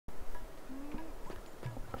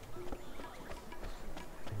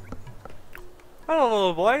Hello,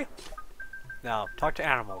 little boy. Now, talk to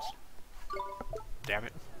animals. Damn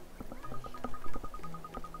it.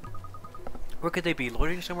 Where could they be?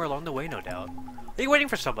 Loitering somewhere along the way, no doubt. Are you waiting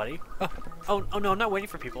for somebody? Oh no, I'm not waiting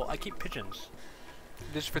for people. I keep pigeons.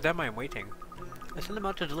 It is for them I am waiting. I send them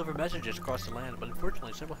out to deliver messages across the land, but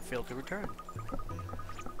unfortunately some have failed to return.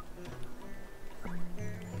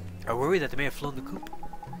 I worry that they may have flown the coop.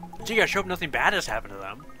 Gee, I sure hope nothing bad has happened to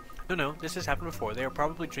them. No, this has happened before. They are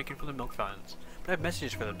probably drinking from the milk fountains. But I have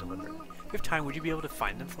messages for them delivered. If you have time, would you be able to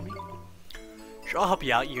find them for me? Sure, I'll help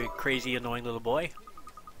you out, you crazy, annoying little boy.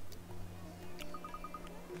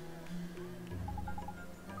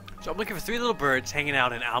 So I'm looking for 3 little birds hanging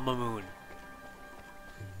out in Mamoon.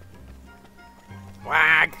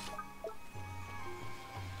 Wag!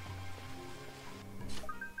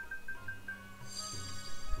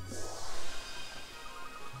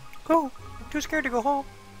 Go! I'm too scared to go home.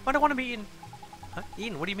 I don't want to be eaten. Huh?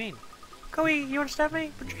 Eaten? What do you mean? Go eat! You understand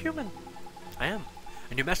me? But you're human. I am.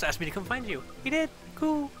 And your master asked me to come find you. He did.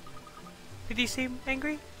 Cool. Did he seem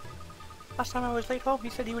angry? Last time I was late home, he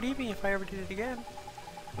said he would eat me if I ever did it again.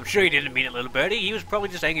 I'm sure he didn't mean it, little birdie. He was probably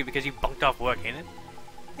just angry because you bunked off work, ain't it?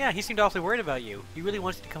 Yeah, he seemed awfully worried about you. He really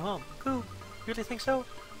wants you to come home. Coo. You really think so?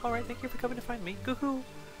 Alright, thank you for coming to find me. Coo-coo.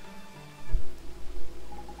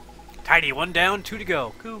 Tidy, 1 down, 2 to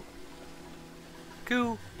go. Coo.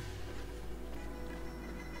 Coo.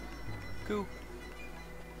 Coo.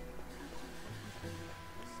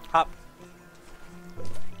 Hop.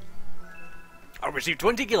 I'll receive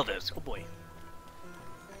 20 guilders. Oh boy.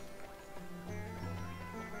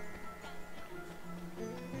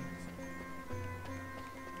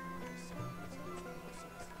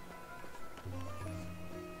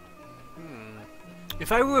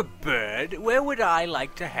 If I were a bird, where would I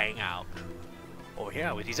like to hang out? Oh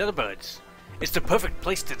yeah, with these other birds. It's the perfect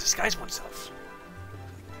place to disguise oneself.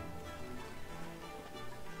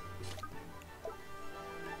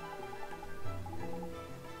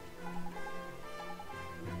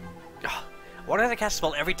 Ugh, why do I have to cast a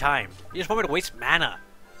spell every time? You just want me to waste mana.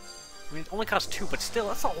 I mean, it only costs 2, but still,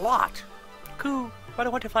 that's a lot. Cool, but I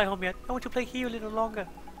don't want to fly home yet. I want to play here a little longer.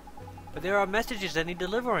 But there are messages that need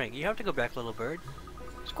delivering. You have to go back, little bird.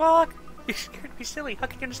 Squawk! You scared me silly. How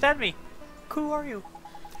can you understand me? Who are you?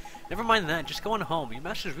 Never mind that. Just go on home. Your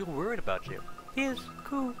master's real worried about you. He is.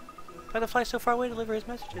 Cool. Why to fly so far away to deliver his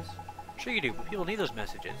messages? Sure you do, but people need those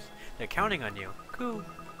messages. They're counting on you. Cool.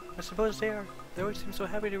 I suppose they are. They always seem so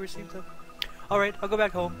happy to receive them. Alright, I'll go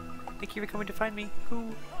back home. Thank you for coming to find me.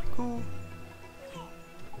 Cool. Cool.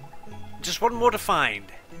 Just 1 more to find.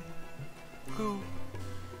 Cool.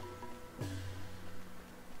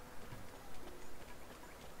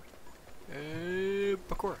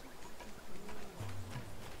 Parkour.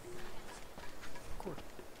 Parkour.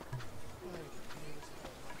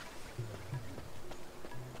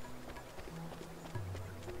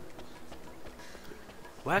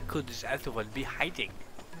 Where could this other one be hiding?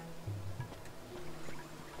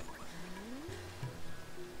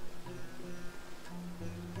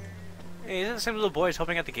 Hey, isn't the same little boy who's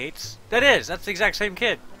helping at the gates? That is! That's the exact same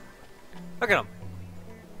kid! Look at him!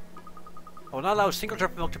 I will not allow a single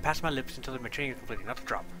drop of milk to pass my lips until the maturing is completed, not a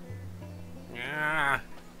drop. Yeah.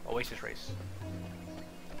 Oasis race.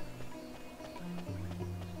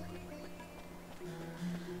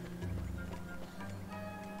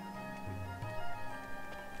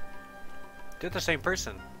 They're the same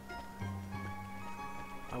person.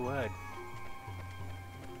 My word.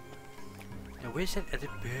 Now where's that other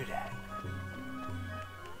bird at?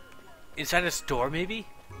 Inside a store, maybe?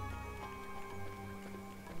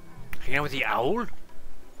 Hanging out with the owl?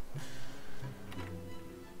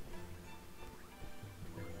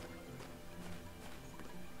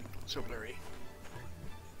 So blurry.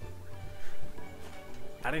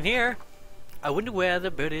 Not in here. I wonder where the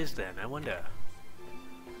bird is then. I wonder.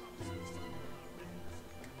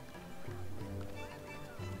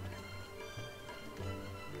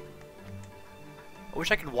 I wish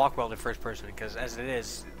I could walk well in first person, because as it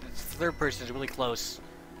is, third person is really close.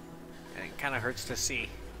 And it kind of hurts to see.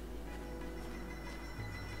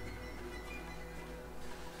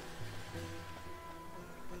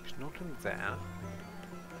 There's nothing there.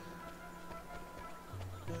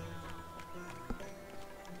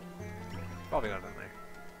 Probably not in there.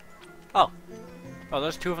 Oh! Oh,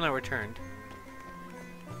 those 2 of them that returned.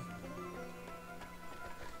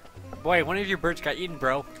 Boy, one of your birds got eaten,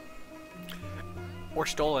 bro. Or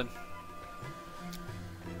stolen.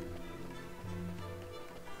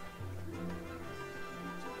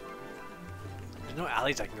 There's no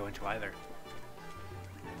alleys I can go into either.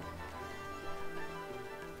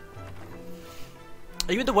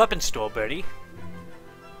 Are you in the weapons store, Birdie?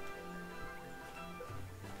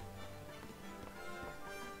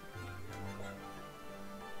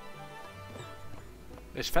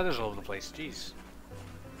 There's feathers all over the place. Jeez.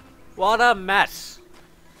 What a mess.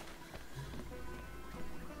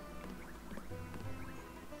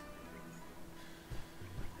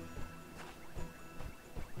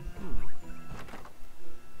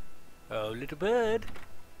 Oh, little bird.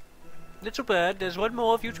 Little bird, there's one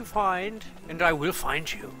more of you to find, and I will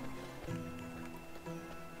find you.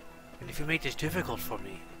 And if you make this difficult for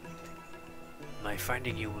me, my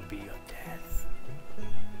finding you will be your death.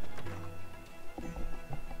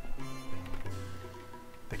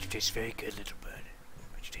 But you taste very good, little bird.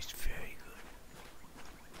 But you taste very good.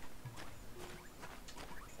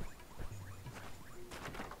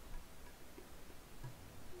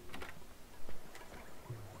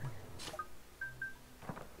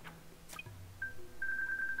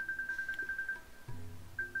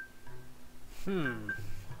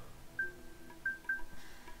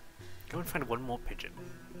 Go and find one more pigeon.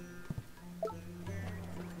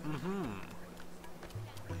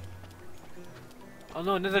 Oh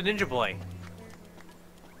no, another ninja boy.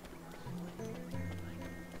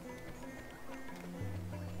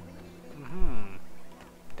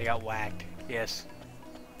 They got whacked. Yes.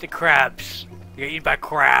 The crabs. You got eaten by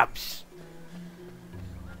crabs.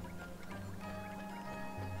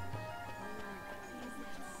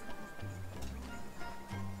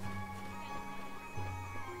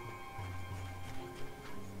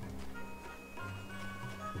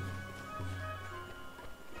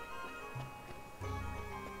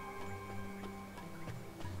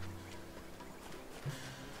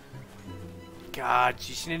 God,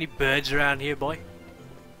 you seen any birds around here, boy?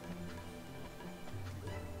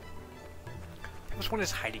 This one is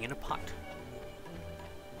hiding in a pot.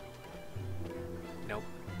 Nope.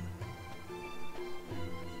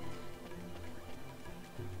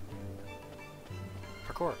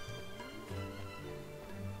 Parkour.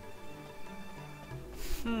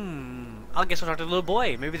 I guess I'll talk to the little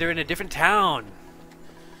boy. Maybe they're in a different town.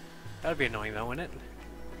 That would be annoying though, wouldn't it?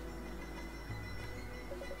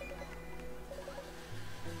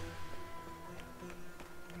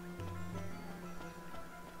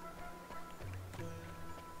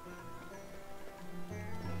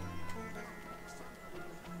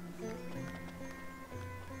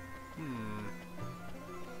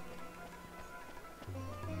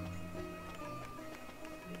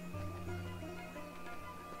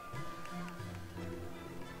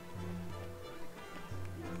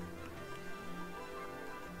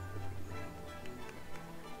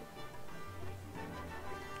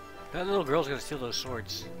 That little girl's gonna steal those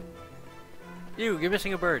swords. You're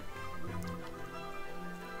missing a bird.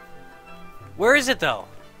 Where is it though?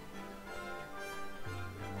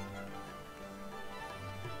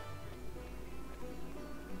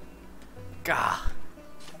 Gah.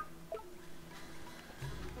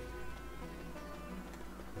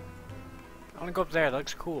 I wanna go up there, that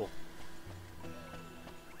looks cool.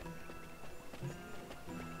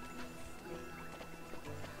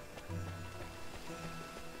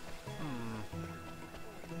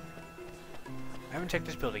 I haven't checked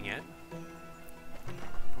this building yet.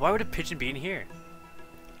 Why would a pigeon be in here?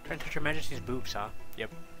 Trying to touch Her Majesty's boobs, huh?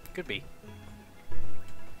 Yep, could be.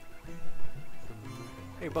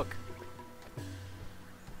 Hey, book.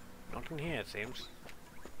 Nothing here, it seems.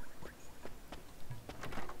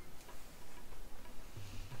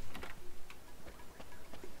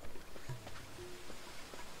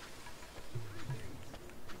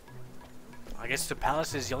 I guess the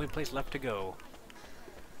palace is the only place left to go.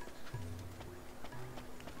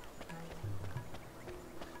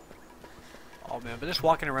 Oh man, but just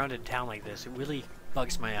walking around in town like this, it really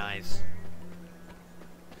bugs my eyes.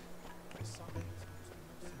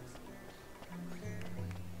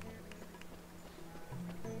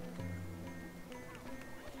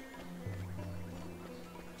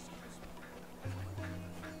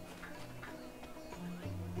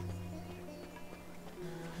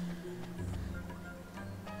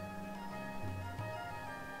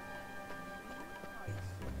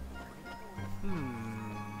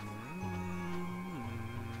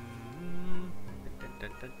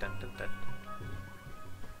 Dun, dun, dun, dun.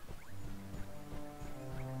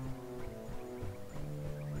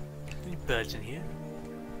 Any birds in here?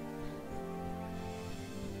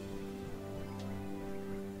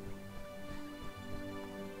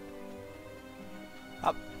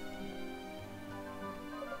 Up.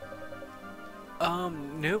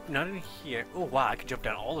 Nope, not in here. Oh wow, I could jump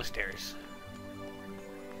down all the stairs.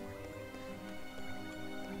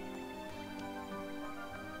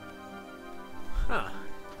 Huh.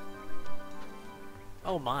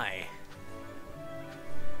 Oh my.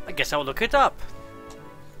 I guess I'll look it up.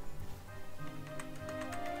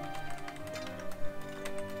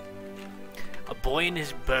 A boy and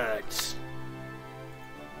his birds.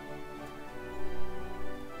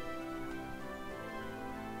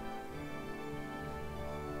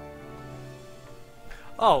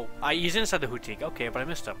 Oh, he's inside the boutique. Okay, but I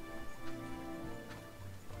missed him.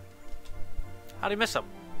 How'd I miss him?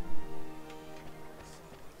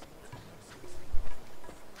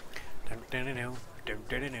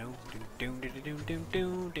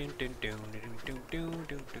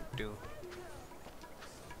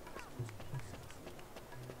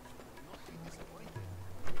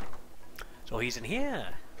 So he's in here.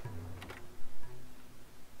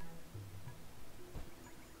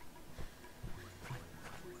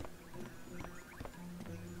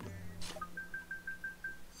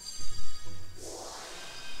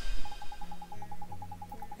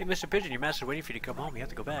 Hey, Mr. Pigeon, your master's waiting for you to come home. You have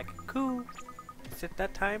to go back. Cool. Is it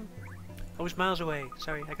that time? I was miles away.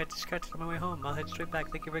 Sorry, I got distracted on my way home. I'll head straight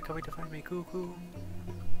back. Thank you for coming to find me. Cool, cool.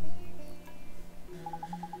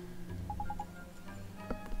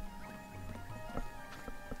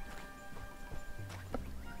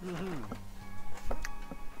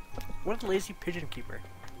 What a lazy pigeon keeper.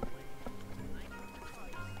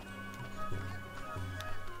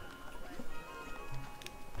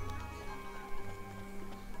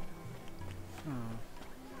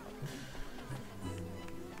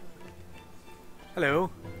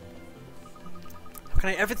 Hello. How can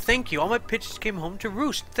I ever thank you? All my pigeons came home to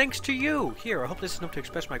roost, thanks to you. Here, I hope this is enough to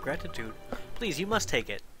express my gratitude. Please, you must take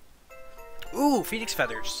it. Ooh, phoenix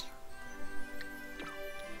feathers.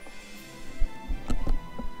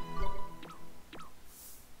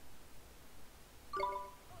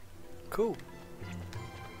 Cool.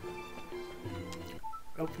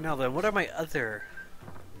 Oh, now then, what are my other...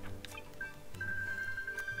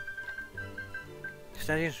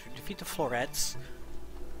 Defeat the florets.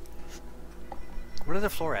 What are the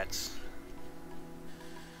florets?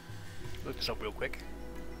 Look this up real quick.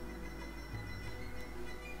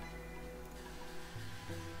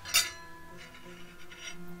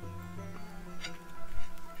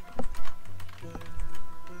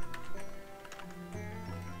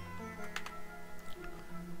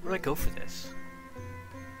 Where do I go for this?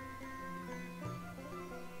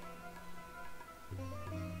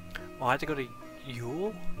 Oh, I have to go to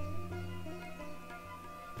Yule?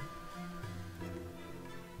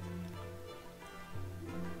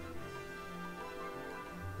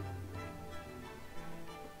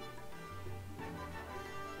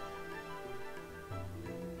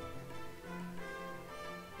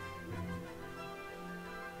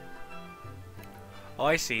 Oh,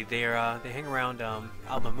 I see. They hang around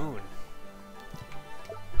Mamoon.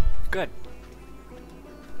 Good.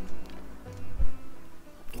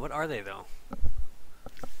 What are they though?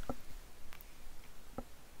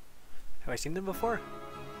 Have I seen them before?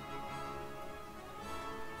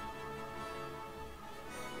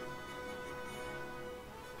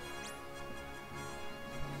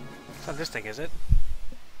 It's not this thing, is it?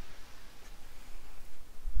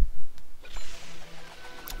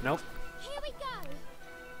 Nope. Here we go.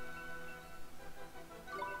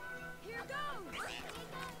 Here goes.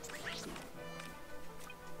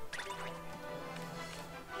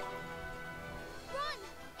 Run!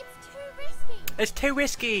 It's too risky. It's too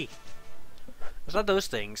risky. It's not those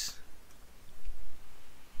things.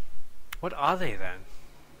 What are they then?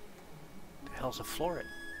 The hell's a floret?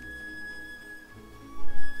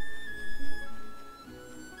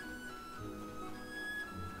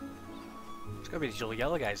 It's gotta be these little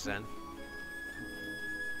yellow guys then.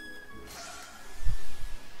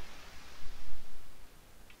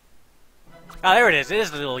 Ah, there it is. It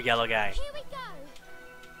is the little yellow guy. Here we go.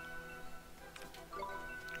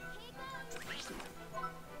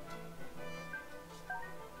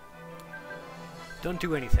 Don't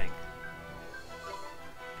do anything.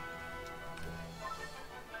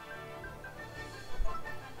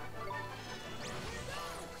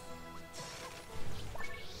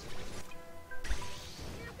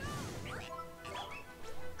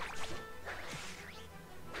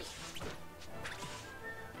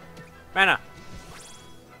 Mana!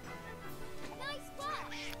 Nice work.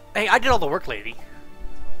 Hey, I did all the work, lady.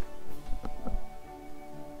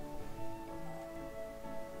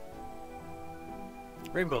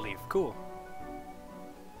 Rainbow leaf, cool.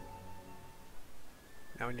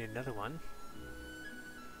 Now we need another one.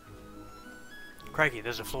 Crikey,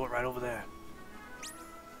 there's a float right over there.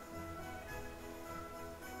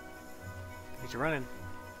 He's running.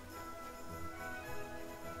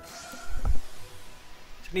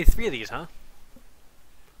 So we need 3 of these, huh?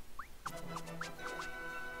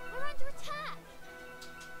 We're under attack.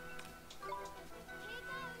 Here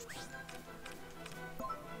goes.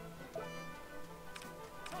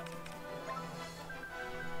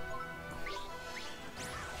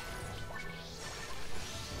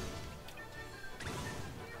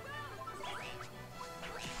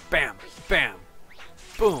 Bam! Bam!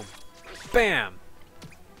 Boom! Bam!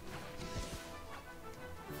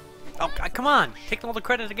 Oh, come on! Take all the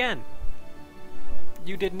credit again!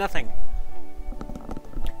 You did nothing.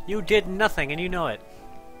 You did nothing, and you know it.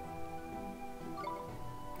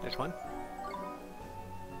 There's one.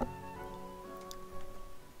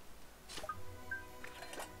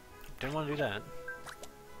 Didn't want to do that.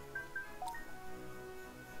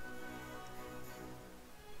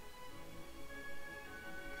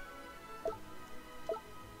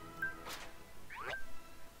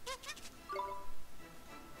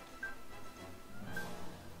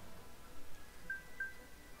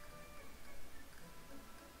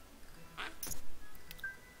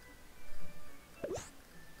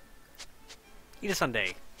 Eat a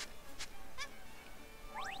sundae.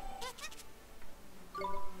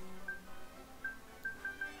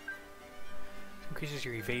 Increases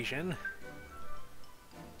your evasion.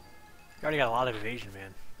 You already got a lot of evasion,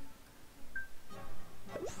 man.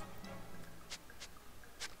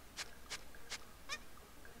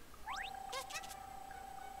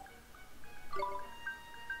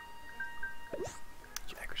 Get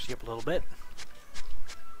your accuracy up a little bit.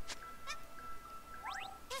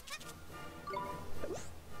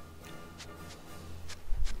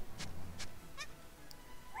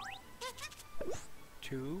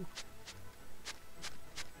 Two.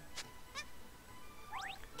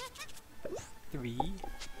 Three.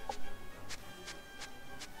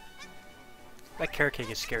 That carrot cake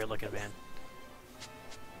is scary looking, man.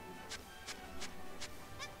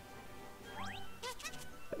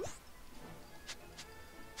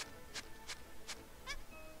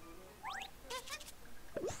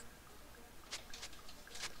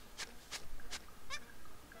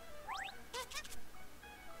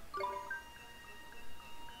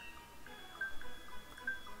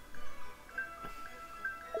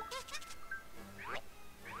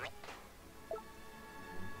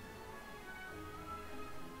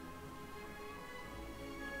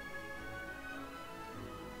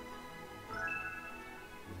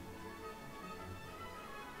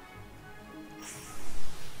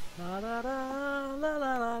 La la la la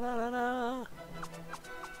la la la la.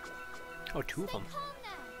 Oh, two of them. Calm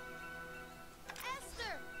now.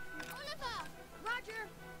 Esther! Oliver! Roger!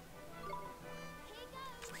 Here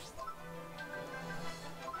goes!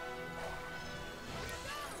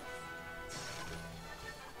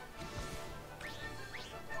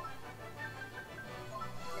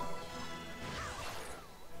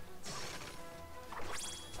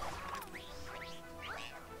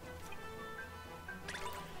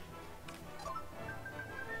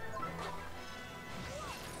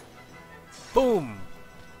 Boom!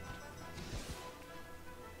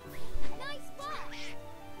 Nice flash!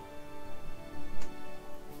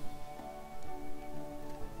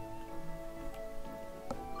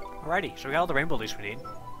 Alrighty, so we got all the rainbow leaves we need.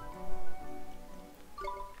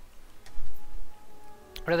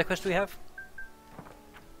 What other quests do we have?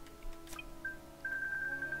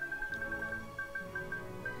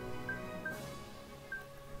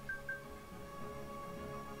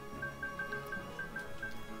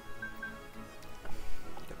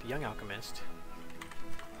 Got the young alchemist.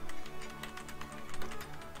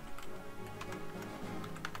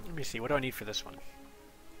 Let me see, what do I need for this one?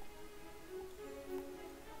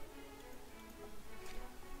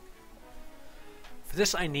 For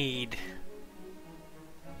this I need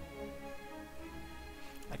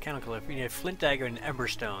a canoclyph. We need a flint dagger and an ember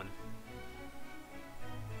stone.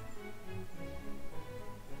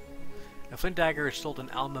 A flint dagger is sold in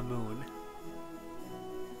Mamoon.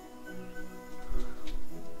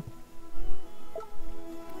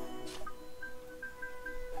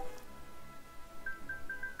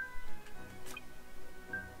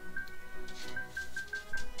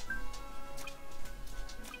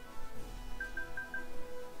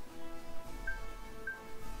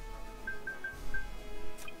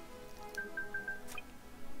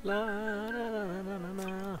 La, la, la, la, la,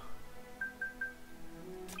 la.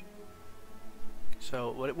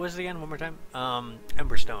 So, what was it again? One more time?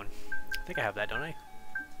 Emberstone. I think I have that, don't I?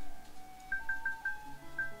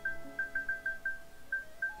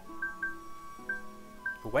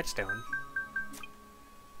 Whetstone.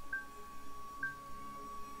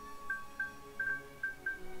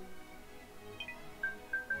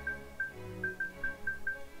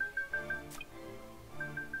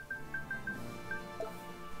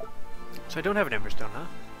 So I don't have an Emberstone, huh?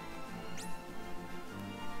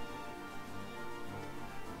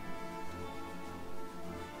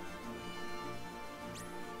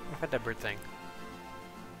 I've had that bird thing.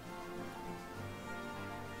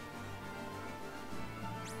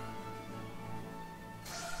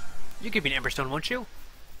 You give me an Emberstone, won't you?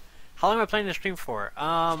 How long am I planning to stream for?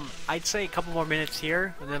 I'd say a couple more minutes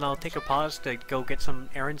here, and then I'll take a pause to go get some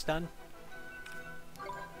errands done.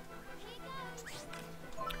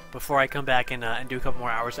 Before I come back and do a couple more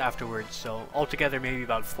hours afterwards, so altogether maybe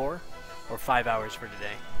about 4 or 5 hours for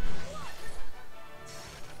today.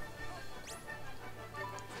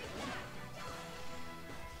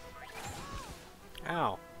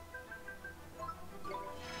 Ow.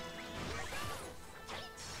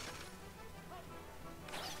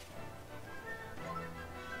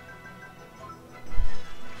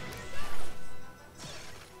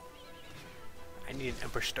 I need an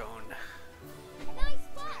Ember Stone. Nice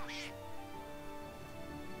flash.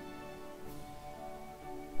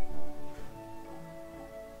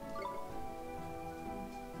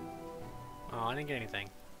 Oh, I didn't get anything.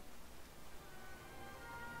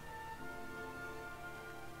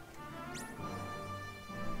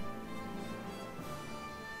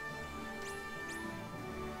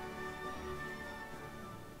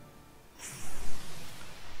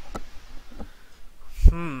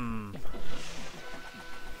 Hmm. We're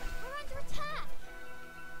under attack.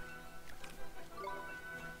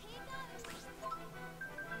 Here goes.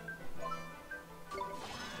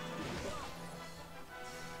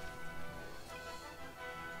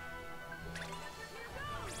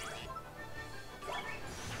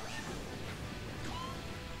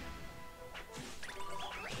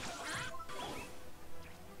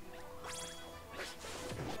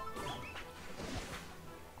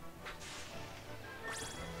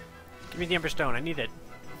 Give me the Ember Stone, I need it.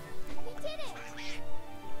 We did it.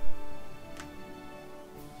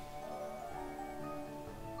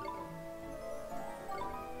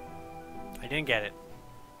 I didn't get it.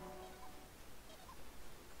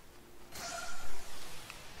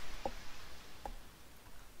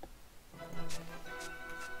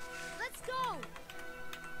 Let's go.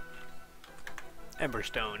 Ember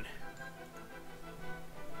Stone.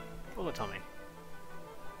 What will it tell me?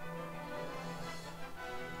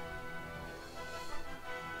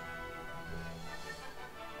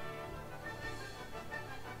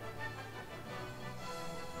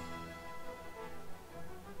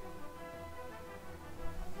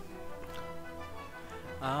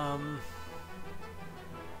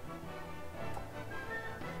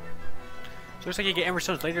 So it looks like you get Ember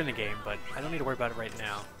Stones later in the game, but I don't need to worry about it right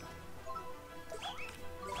now.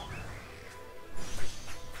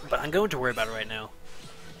 But I'm going to worry about it right now.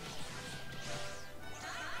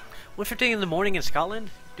 1:15 in the morning in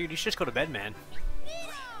Scotland? Dude, you should just go to bed, man.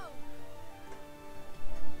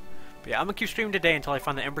 But yeah, I'm gonna keep streaming today until I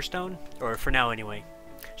find the Ember Stone, or for now anyway.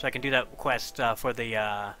 So I can do that quest for the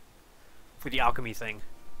alchemy thing.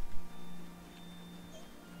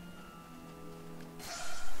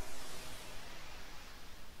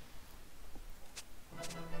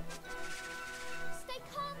 Stay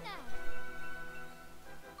calm now.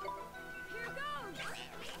 Here goes.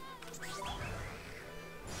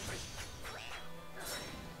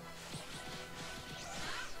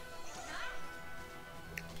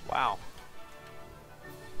 Wow.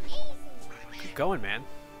 Easy. Keep going, man.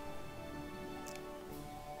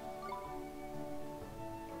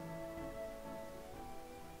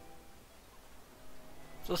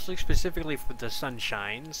 So let's look specifically for the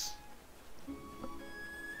sunshines.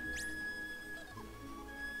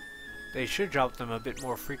 They should drop them a bit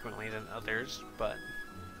more frequently than others, but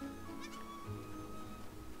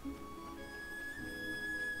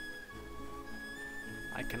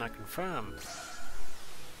I cannot confirm.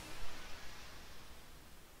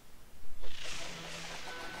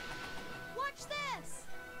 Watch this.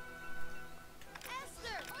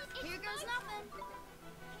 Esther, here goes nothing.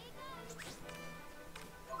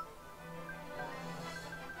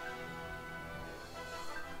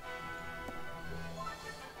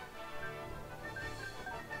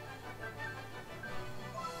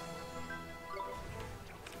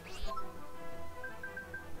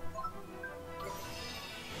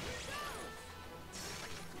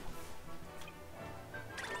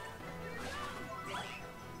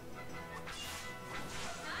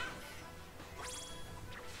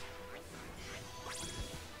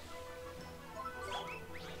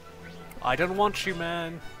 I don't want you,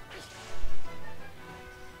 man.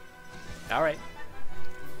 Alright.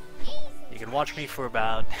 You can watch me for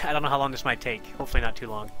about... I don't know how long this might take. Hopefully not too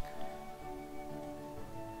long.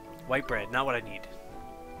 White bread, not what I need.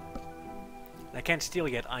 I can't steal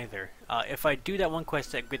yet either. If I do that one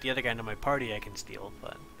quest to get the other guy into my party, I can steal,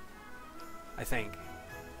 but... I think.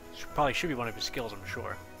 Probably should be one of his skills, I'm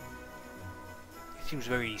sure. He seems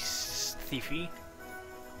very thiefy.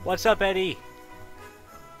 What's up, Eddie?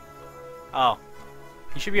 Oh.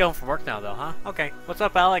 You should be home from work now, though, huh? Okay. What's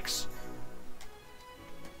up, Alex?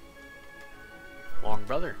 Long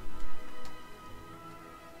brother.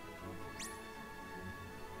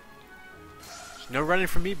 There's no running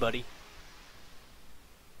from me, buddy.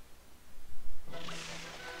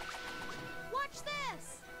 Watch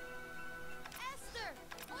this. Esther,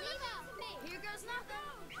 leave out to me. Here goes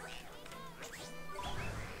nothing.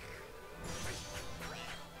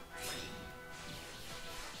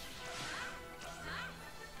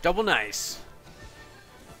 Double nice.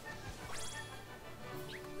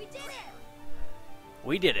 We did it.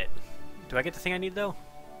 We did it. Do I get the thing I need though?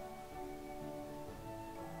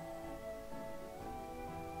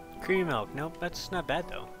 Creamy milk. Nope, that's not bad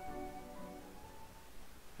though.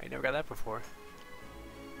 I never got that before.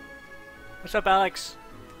 What's up, Alex?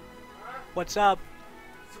 What's up?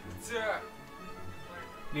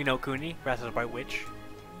 You know Kuni, Wrath of the Bright Witch?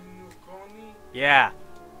 Yeah.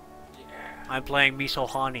 I'm playing Miso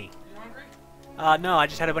Hani. You hungry? No, I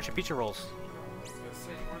just had a bunch of pizza rolls. I was gonna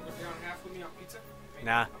say, you wanna go down half with me on pizza?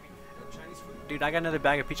 Nah. Chinese food? Dude, I got another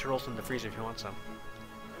bag of pizza rolls in the freezer if you want some.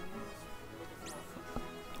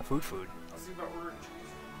 Food. I was thinking about ordering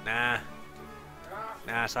cheese. Nah. Ah,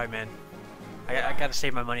 Nah, sorry, man. I gotta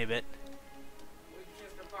save my money a bit. wait, you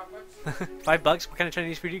can't spend $5? $5? What kind of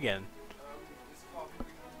Chinese food you getting? It's coffee.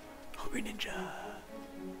 Hungry Ninja.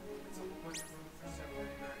 It's a bunch of food for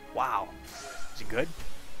 $7.99. Wow. Is it good?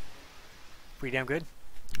 Pretty damn good?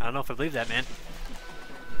 I don't know if I believe that, man.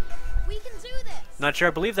 We can do this. Not sure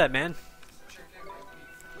I believe that, man. Chicken and beef.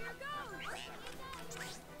 Here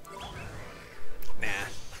goes. Nah.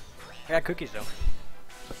 I got cookies, though.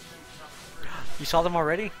 You saw them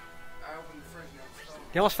already? I opened the fridge now. So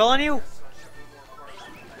They almost fell on you? I shoved more apart.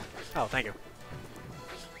 Oh, thank you.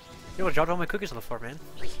 Yo, I dropped all my cookies on the floor, man.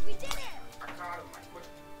 We did it. I caught him. I put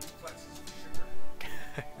flexes of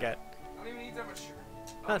sugar. Got. I don't even eat that much sugar.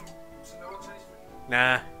 Huh. So no Chinese food.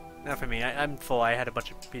 Nah, not for me. I'm full. I had a bunch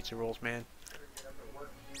of pizza rolls, man. Better get up and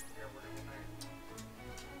work. Yeah, work tonight.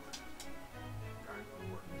 Gotta go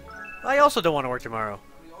to work. I also don't want to work tomorrow. I'm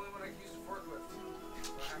the only one I can use the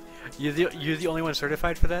forklift. You're the only one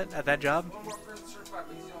certified for that at that job? One more person certified,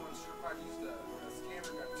 but he's the only one certified to use the scanner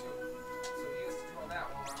gun too. So he has to do all that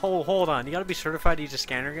while I'm... Hold on. You gotta be certified to use a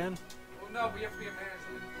scanner gun? Well, no, we have to be a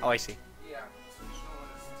manager. Oh, I see. Yeah, so there's no one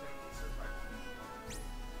that's technically certified.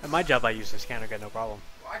 At my job, I use a scanner gun, no problem.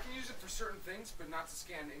 Well, I can use it for certain things, but not to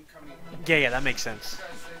scan incoming. Yeah, that makes sense.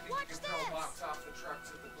 Because they think Watch you can throw this. box off the truck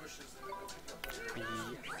to the bushes and they'll pick up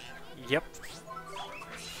later. Yep.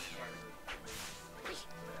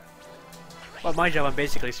 Well, my job, I'm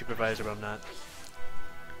basically a supervisor, but I'm not.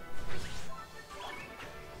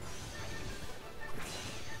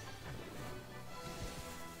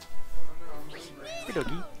 Hey,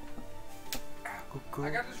 doggy. I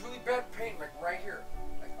got this really bad pain, like right here.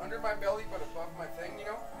 Like under my belly, but above my thing, you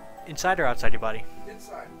know? Inside or outside your body?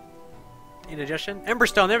 Inside. Indigestion?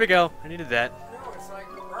 Emberstone, there we go. I needed that. No, it's like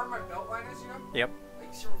where my belt line is, you know? Yep. Like,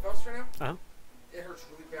 you see where my belt's right now? Uh-huh. It hurts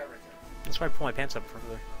really bad right there. That's why I pull my pants up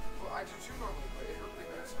further. Well, I do too normally, but it hurt really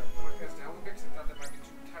bad. So I pulled my pants down a little bit because I thought that might be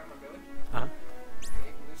too tight on my belly. Uh-huh. And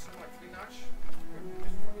it loosened like 3 notch.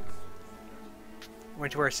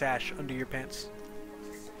 Why'd you wear a sash under your pants?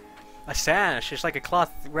 A sash? It's like a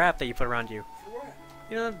cloth wrap that you put around you. For what?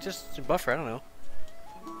 You know, just a buffer, I don't know.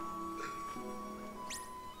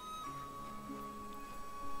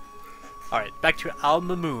 Alright, back to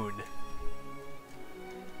Mamoon.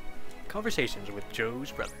 Conversations with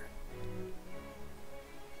Joe's brother.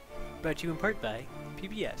 Brought to you in part by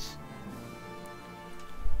PBS.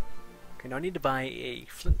 Okay, now I need to buy a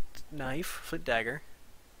flint knife, flint dagger.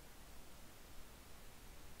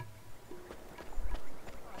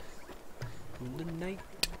 The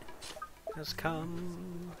night has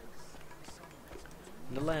come.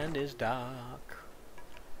 The land is dark.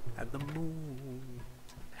 And the moon.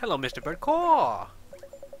 Hello, Mr. Bird. Caw!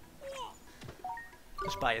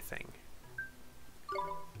 Let's buy a thing. I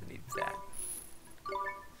need that.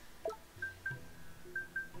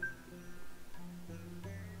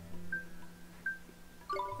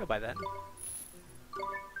 I'll buy that.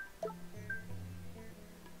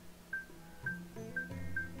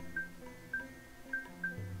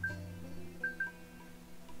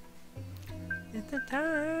 It's the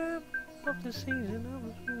time of the season of...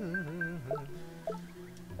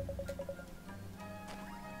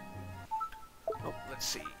 Oh, let's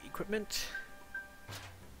see. Equipment.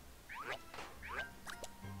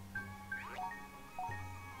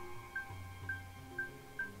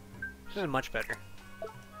 This is much better.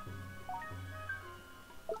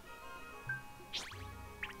 This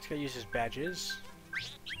guy uses badges.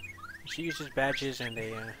 She uses badges and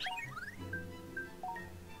a in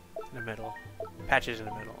the middle. Patches in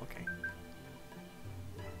the middle, okay.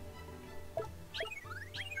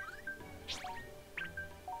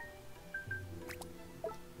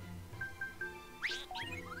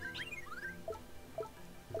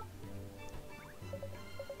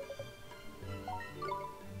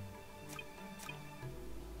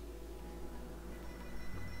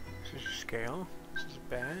 scale. This is a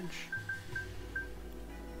badge.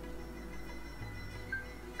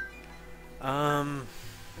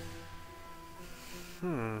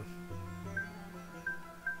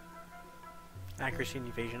 Accuracy and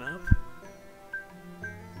evasion up.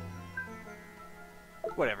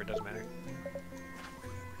 Whatever, doesn't matter.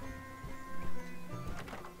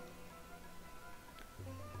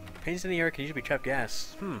 Pains in the air can usually trap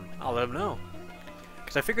gas. I'll let him know.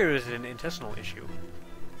 Because I figured it was an intestinal issue.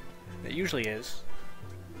 It usually is.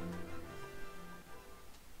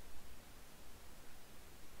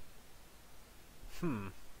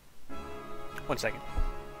 One second.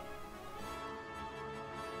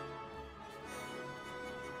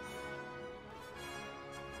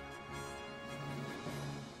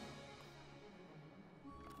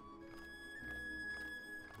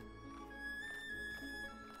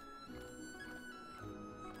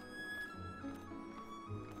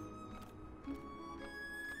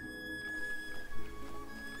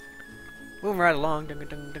 Moving right along. Dung,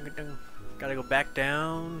 dung, dung, dung. Gotta go back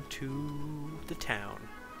down to the town.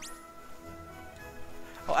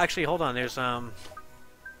 Oh, actually, hold on. There's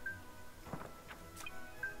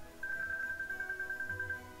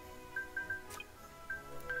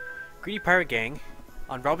greedy pirate gang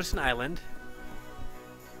on Robinson Island.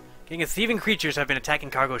 Gang of thieving creatures have been attacking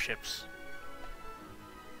cargo ships.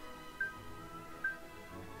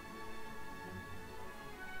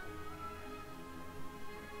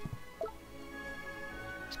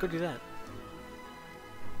 Let's go do that.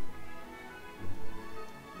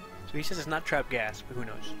 So he says it's not trap gas, but who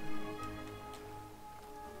knows?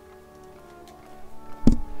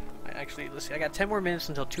 Actually, let's see. I got 10 more minutes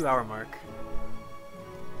until 2-hour mark.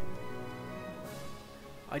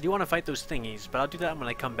 I do want to fight those thingies, but I'll do that when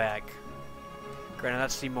I come back. Granted,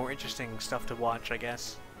 that's the more interesting stuff to watch, I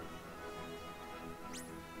guess.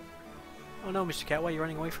 Oh no, Mr. Cat, why are you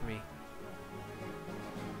running away from me?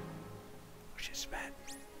 Oh shit, it's Bat.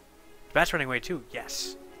 Bat's running away too,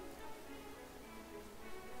 yes.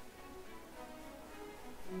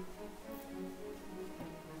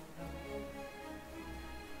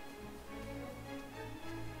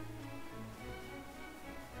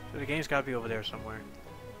 So the game's gotta be over there somewhere.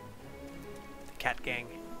 The cat gang.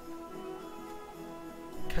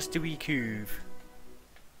 Custody Cove.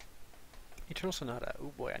 Eternal Sonata.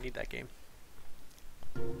 Oh boy, I need that game.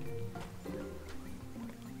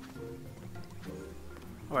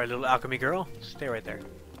 Alright, little alchemy girl. Stay right there.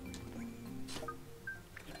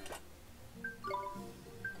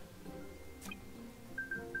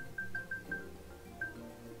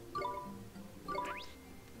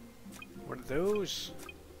 What are those?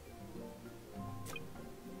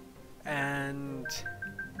 And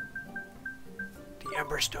the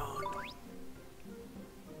Ember Stone.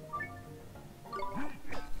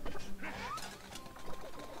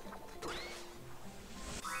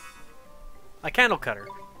 A candle cutter.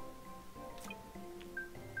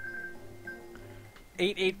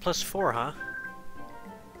 8 plus 4, huh?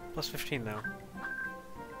 Plus 15 though.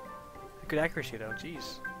 Good accuracy though,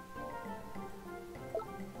 jeez.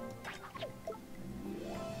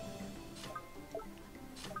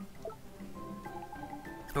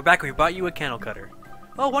 We're back. We bought you a candle cutter.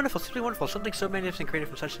 Oh, wonderful! Simply wonderful! Something so magnificent created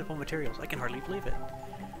from such simple materials. I can hardly believe it.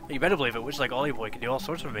 You better believe it. Which, like Ollie Boy, can do all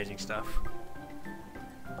sorts of amazing stuff.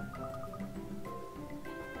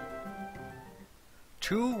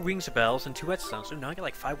 Two rings of bells and 2 whetstones. So now I get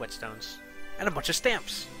like 5 whetstones and a bunch of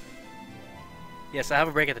stamps. Yes, I have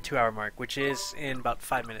a break at the 2-hour mark, which is in about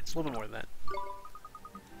 5 minutes. A little bit more than that.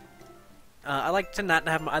 I like to not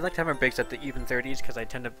have. I like to have my breaks at the even 30s because I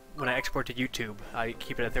tend to, when I export to YouTube, I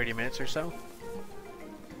keep it at 30 minutes or so.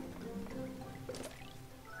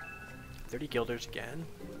 30 guilders again,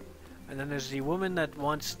 and then there's the woman that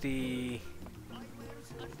wants the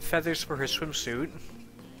feathers for her swimsuit.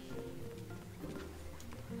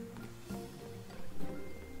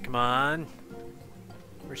 Come on,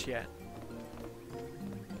 where's she at?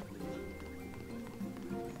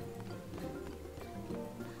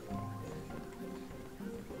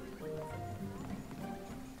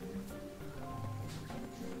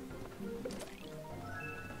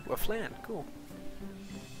 A flan, cool.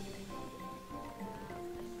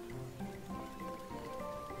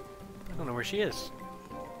 I don't know where she is.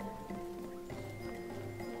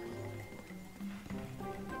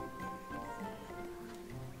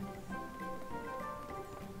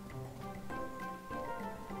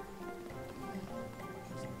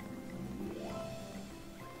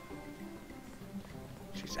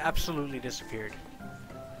 She's absolutely disappeared.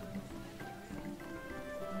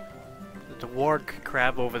 The warg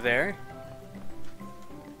crab over there.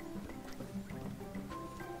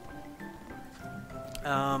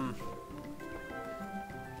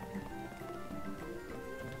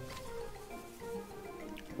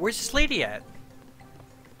 Where's this lady at?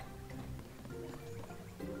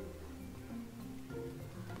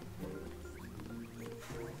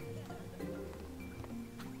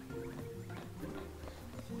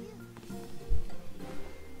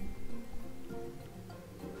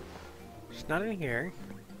 She's not in here.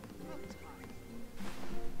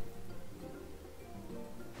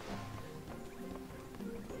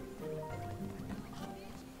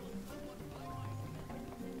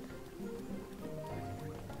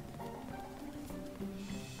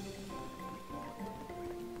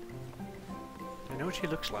 I know what she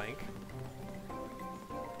looks like.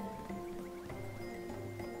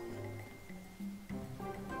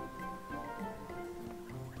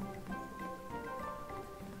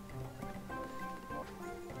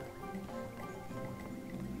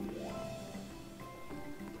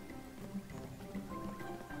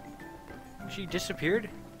 She disappeared?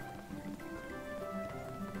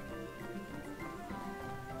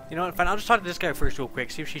 You know what, fine, I'll just talk to this guy first real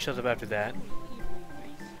quick, see if she shows up after that.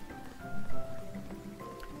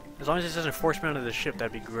 As long as this doesn't force me onto the ship,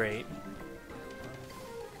 that'd be great.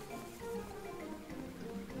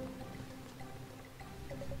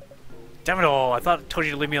 Damn it all, I told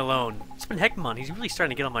you to leave me alone. It's been Heckmon, he's really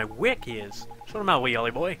starting to get on my wick, he is. Show him out, wee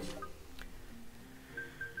Ollie boy.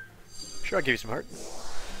 Sure, I'll give you some heart.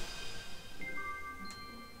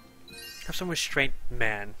 Have some restraint,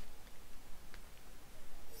 man.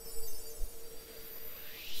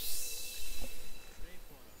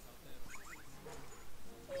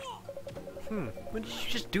 What did you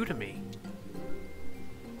just do to me?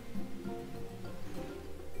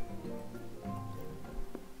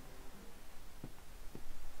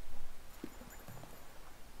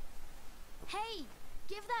 Hey,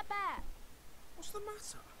 give that back. What's the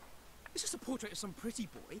matter? It's just a portrait of some pretty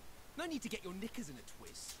boy. No need to get your knickers in a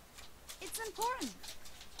twist. It's important.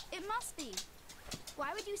 It must be.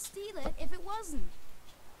 Why would you steal it if it wasn't?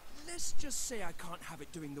 Let's just say I can't have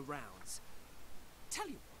it doing the rounds. Tell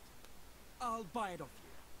you what, I'll buy it off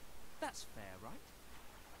you. That's fair, right?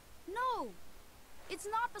 No, it's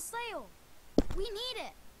not for sale. We need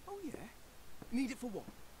it. Oh yeah? Need it for what?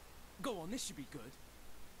 Go on, this should be good.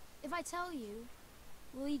 If I tell you,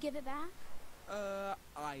 will you give it back?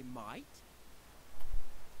 I might.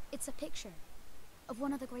 It's a picture of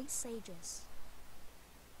one of the great sages.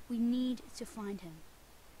 We need to find him.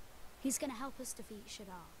 He's gonna help us defeat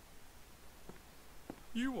Shadar.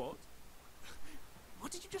 You what?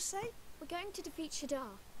 What did you just say? We're going to defeat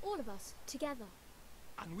Shadar, all of us, together.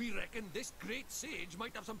 And we reckon this great sage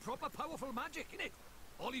might have some proper powerful magic in it.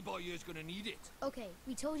 Ollie boy is gonna need it. Okay,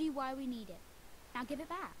 we told you why we need it. Now give it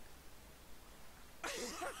back.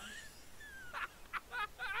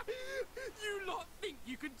 You lot think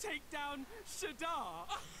you can take down Shadar?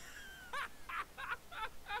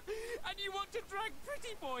 And you want to drag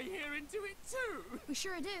Pretty Boy here into it too? We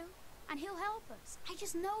sure do. And he'll help us. I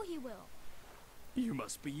just know he will. You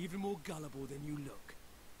must be even more gullible than you look.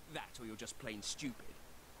 That or you're just plain stupid.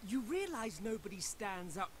 You realize nobody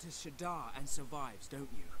stands up to Shadar and survives, don't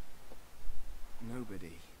you?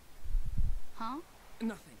 Nobody. Huh?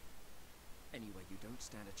 Nothing. Anyway, you don't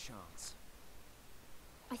stand a chance.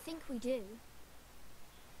 I think we do.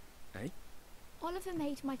 Eh? Oliver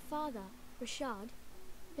made my father, Rashad,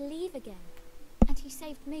 believe again. And he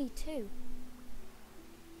saved me too.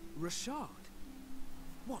 Rashad?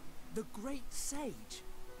 What? The great sage?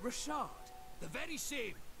 Rashad? The very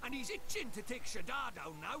same. And he's itching to take Shadar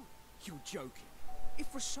down now. You joking?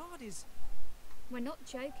 If Rashad is... We're not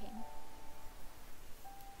joking.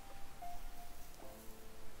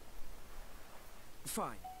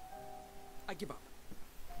 Fine. I give up.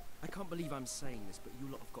 I can't believe I'm saying this, but you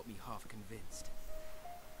lot have got me half convinced.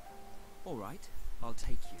 All right, I'll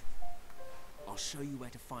take you. I'll show you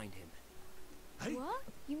where to find him. Hey? What?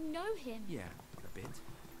 You know him? Yeah, a bit.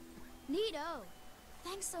 Neato.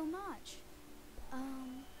 Thanks so much.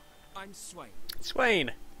 I'm Swain.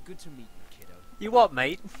 Swain! Good to meet you, kiddo. You what,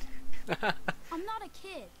 mate? I'm not a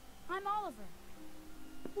kid. I'm Oliver.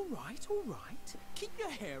 All right. Keep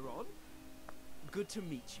your hair on. Good to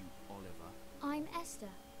meet you, Oliver. I'm Esther.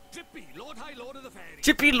 Drippy, Lord High Lord of the Fairies.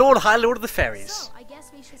 Chippy, Lord High Lord of the Fairies. So, I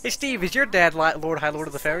guess we should... Hey Steve, is your dad Lord High Lord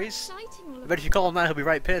of the Fairies? So exciting, I bet if you call him that, he'll be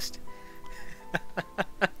right pissed.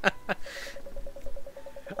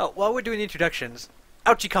 Oh, while we're doing the introductions,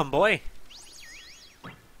 out you come, boy.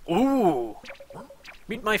 Ooh.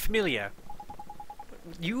 Meet my familiar.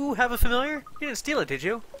 You have a familiar? You didn't steal it, did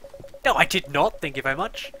you? No, I did not, thank you very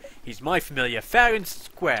much. He's my familiar, fair and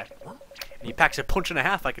square. And he packs a punch and a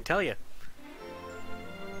half, I can tell you.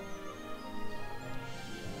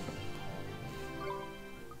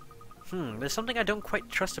 There's something I don't quite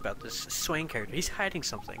trust about this Swain character. He's hiding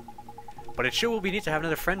something. But it sure will be neat to have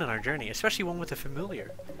another friend on our journey, especially one with a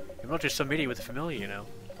familiar. I'm not just some idiot with a familiar, you know.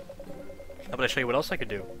 How about I show you what else I could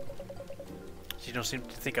do? So you don't seem to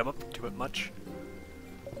think I'm up to it much.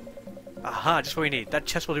 Aha, just what we need. That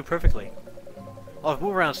chest will do perfectly. Oh,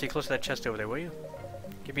 move around so you're close to that chest over there, will you?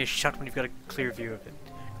 Give me a shot when you've got a clear view of it.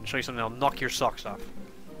 I'll show you something that'll knock your socks off.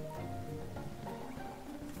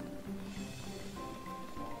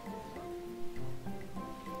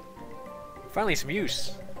 Finally some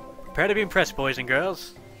use. Prepare to be impressed, boys and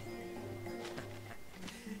girls.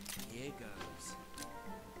 Here goes.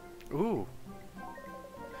 Ooh.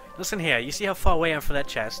 Listen here, you see how far away I am from that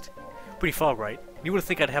chest? Pretty far, right? You wouldn't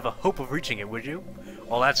think I'd have a hope of reaching it, would you?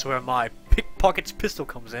 Well, that's where my pickpocket's pistol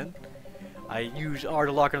comes in. I use R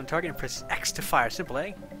to lock on the target and press X to fire. Simple,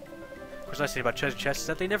 eh? What's nice thing about treasure chests is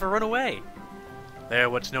that they never run away. They're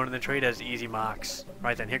what's known in the trade as easy marks.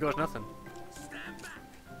 Right then, here goes nothing.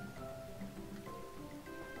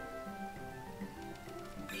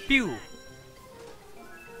 Pew!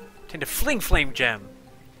 Tend to fling flame gem.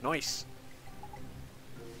 Nice.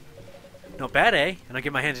 Not bad, eh? And I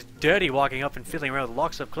get my hands dirty walking up and fiddling around with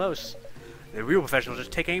locks up close. The real professionals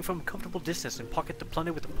just take aim from a comfortable distance and pocket the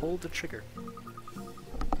plunder with the pull of the trigger.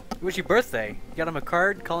 It was your birthday. You got him a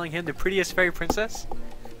card calling him the prettiest fairy princess?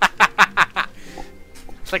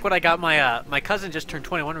 It's like when I got my my cousin just turned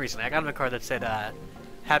 21 recently. I got him a card that said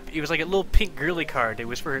happy. It was like a little pink girly card. It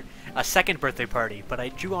was for a second birthday party, but I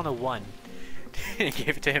drew on a 1 and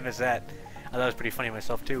gave it to him as that. I thought it was pretty funny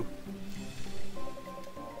myself too.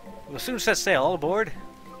 We'll soon set sail. All aboard.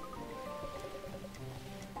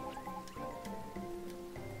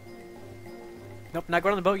 Nope, not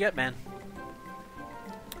going on the boat yet, man.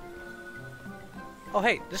 Oh,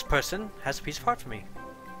 hey, this person has a piece of heart for me.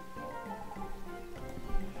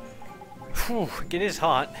 Whew, it is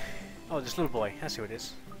hot. Oh, this little boy. I see what it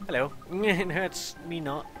is. Hello. It hurts me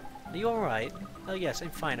not. Are you alright? Oh, yes, I'm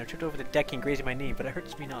fine. I tripped over the deck and grazed my knee, but it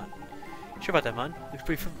hurts me not. Sure about that, man. Looks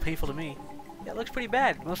pretty painful to me. Yeah, it looks pretty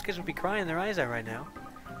bad. Most kids would be crying their eyes out right now.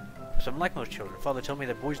 So I'm like most children. Father told me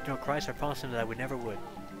that boys do not cry, so I promised him that I would never would.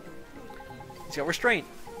 He's got restraint.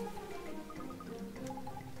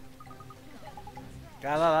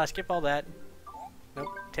 Skip all that. Nope.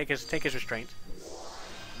 Take his restraint.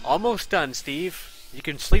 Almost done, Steve. You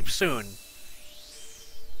can sleep soon.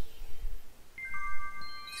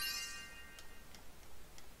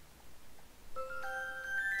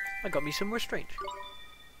 I got me some restraint.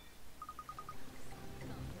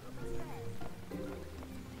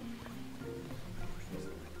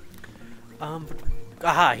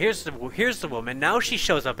 Aha, here's the woman. Now she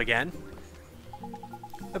shows up again.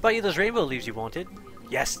 What about you those rainbow leaves you wanted?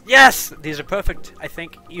 Yes, yes! These are perfect, I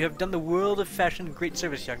think. You have done the world of fashion great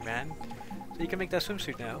service, young man. So you can make that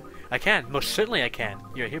swimsuit now. I can, most certainly I can.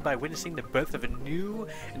 You are hereby witnessing the birth of a new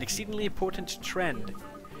and exceedingly important trend.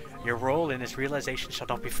 Your role in its realization shall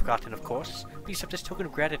not be forgotten, of course. Please accept this token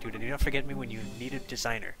of gratitude and do not forget me when you need a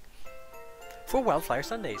designer. For Wildfire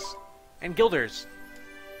Sundays. And Gilders.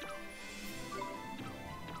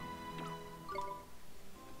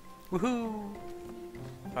 Woohoo!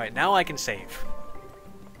 Alright, now I can save.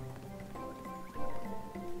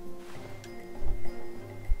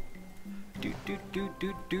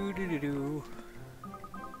 Do.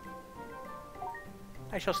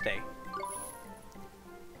 I shall stay.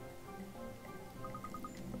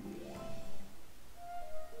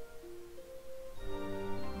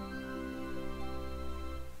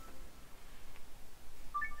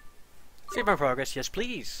 Save my progress, yes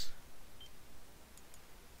please.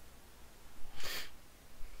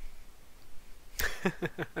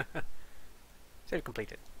 Save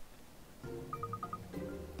completed.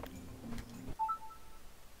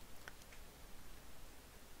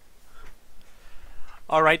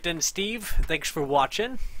 Alright then, Steve, thanks for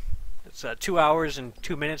watching. It's 2 hours and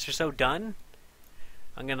 2 minutes or so done.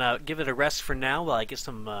 I'm gonna give it a rest for now while I get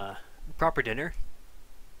some proper dinner.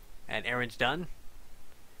 And errands done.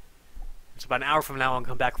 It's about an hour from now I'll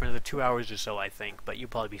come back for another 2 hours or so, I think, but you'll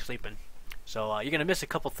probably be sleeping. So you're gonna miss a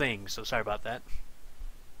couple things, so sorry about that.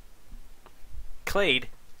 Clade?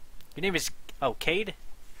 Your name is... oh, Cade?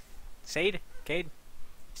 Sade? Cade?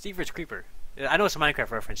 Steve Rich Creeper. I know it's a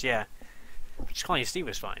Minecraft reference, yeah. Just calling you Steve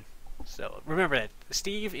is fine. So, remember that.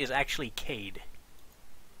 Steve is actually Cade.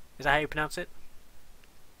 Is that how you pronounce it?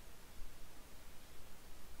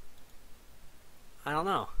 I don't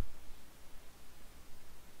know.